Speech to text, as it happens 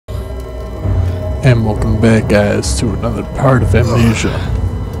And welcome back, guys, to another part of Amnesia.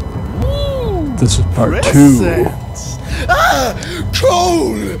 This is part 2. Ah!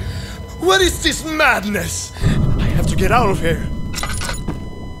 Cole! What is this madness? I have to get out of here.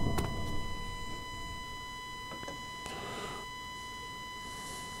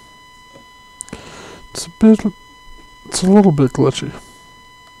 It's a little bit glitchy.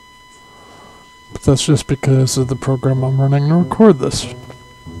 But that's just because of the program I'm running to record this.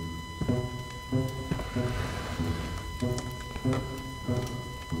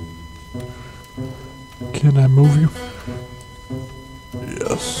 Can I move you?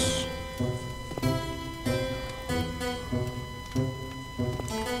 Yes.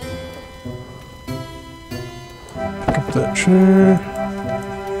 Pick up that chair.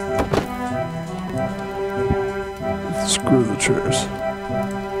 Screw the chairs.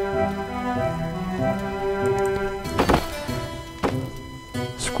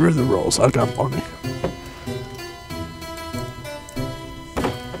 Screw the rolls, I got money.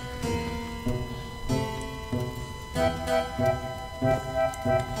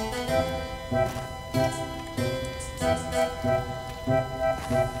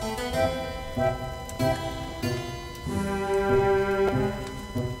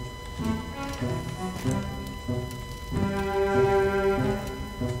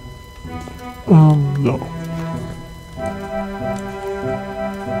 No.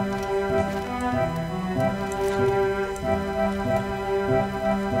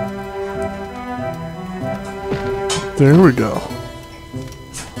 There we go.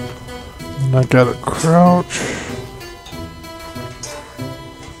 And I gotta crouch.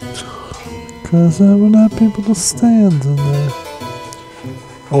 Cause I will not be able to stand in there.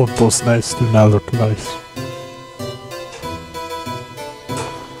 Oh, those knives do not look nice.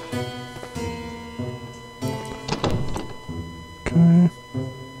 Okay.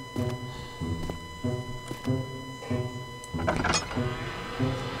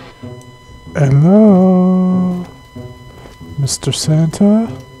 Hello, Mr. Santa?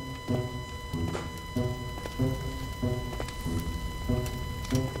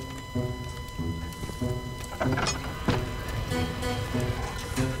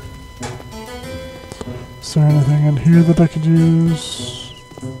 Is there anything in here that I could use?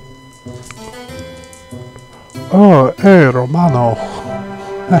 Oh, hey, Romano.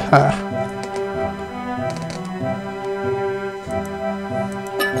 Haha.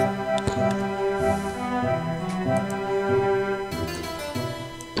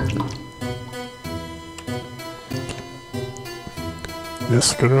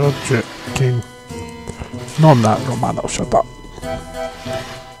 Yes, girl, King. No, I'm not, Romano. Shut up.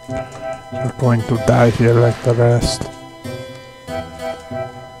 You're going to die here like the rest.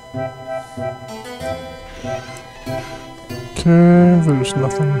 Okay, there's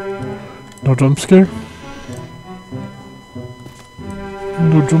nothing. No jump scare?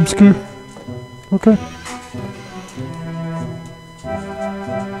 No jump scare? Okay.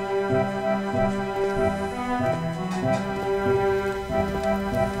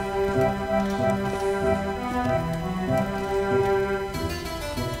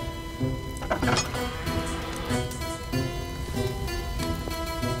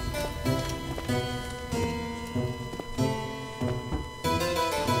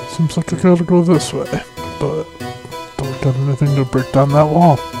 Seems like I gotta go this way, but don't got anything to break down that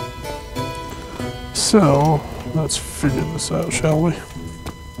wall. So, let's figure this out, shall we?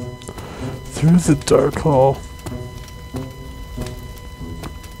 Through the dark hall.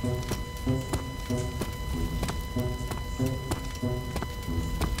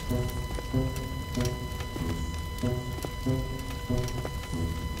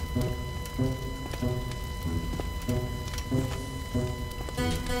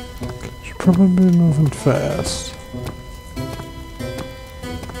 Should probably be moving fast.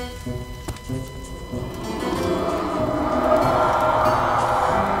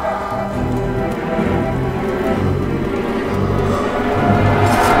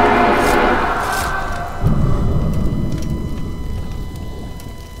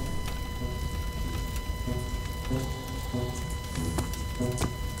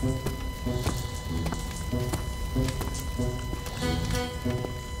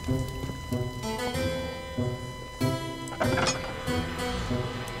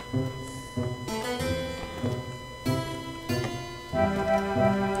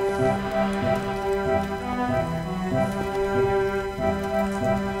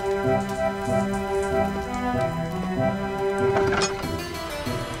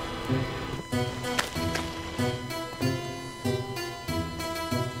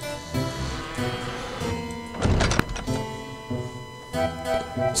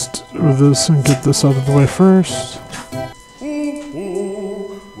 Let's do this and get this out of the way first.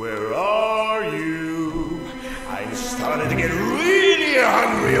 Where are you? I'm starting to get really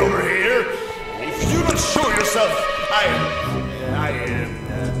hungry over here. If you do not show yourself,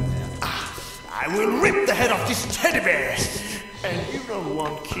 I will rip the head off this teddy bear. And you don't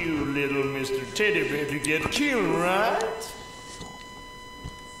want cute little Mr. Teddy Bear to get killed, right?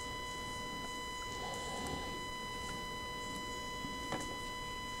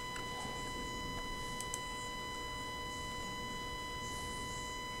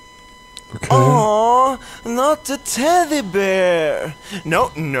 Okay. Aww, not the teddy bear.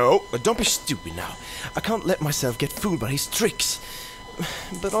 No, don't be stupid now. I can't let myself get fooled by his tricks.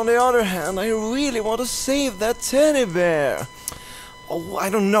 But on the other hand, I really want to save that teddy bear. Oh, I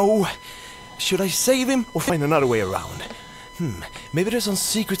don't know. Should I save him or find another way around? Maybe there's some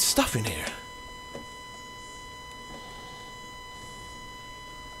secret stuff in here.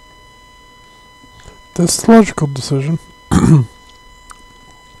 That's the logical decision.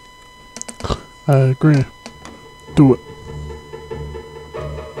 I agree. Do it.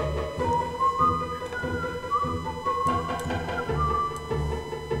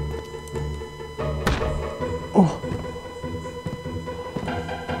 Oh.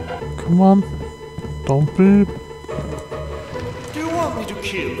 Come on. Don't be. Do you want me to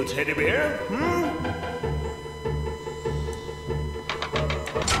kill the teddy bear?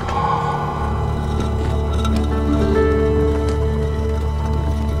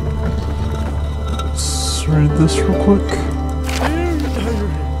 Let's read this real quick. Dear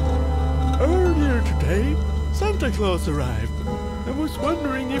Diary, earlier today, Santa Claus arrived. I was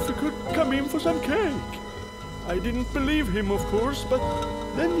wondering if he could come in for some cake. I didn't believe him, of course, but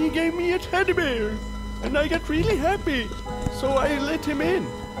then he gave me a teddy bear, and I got really happy, so I let him in.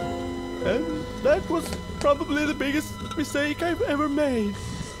 And that was probably the biggest mistake I've ever made.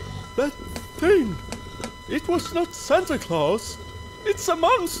 That thing, it was not Santa Claus, it's a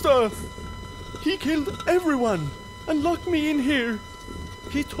monster! He killed everyone and locked me in here.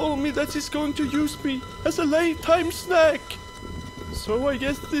 He told me that he's going to use me as a late-time snack. So I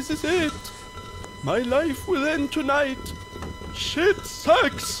guess this is it. My life will end tonight. Shit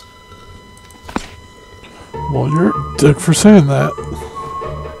sucks! Well, you're a dick for saying that.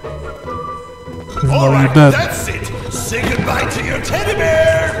 Even though you're dead. That's it. Say goodbye to your teddy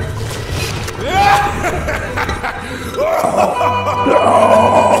bear.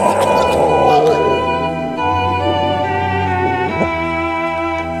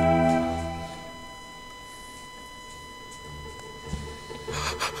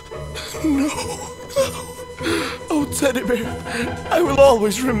 No. Oh, teddy bear, I will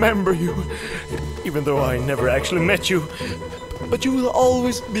always remember you. Even though I never actually met you, but you will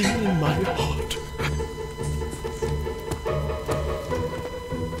always be in my heart.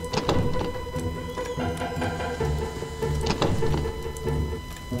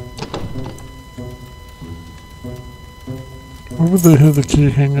 Where would they have the key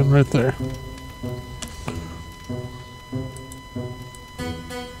hanging right there?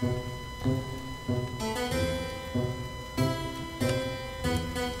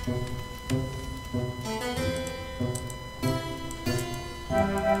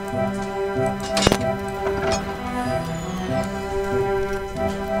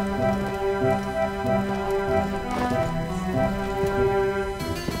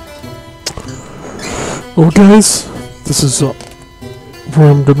 Well guys, this is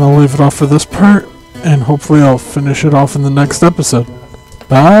where I'm gonna leave it off for this part, and hopefully I'll finish it off in the next episode.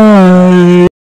 Bye!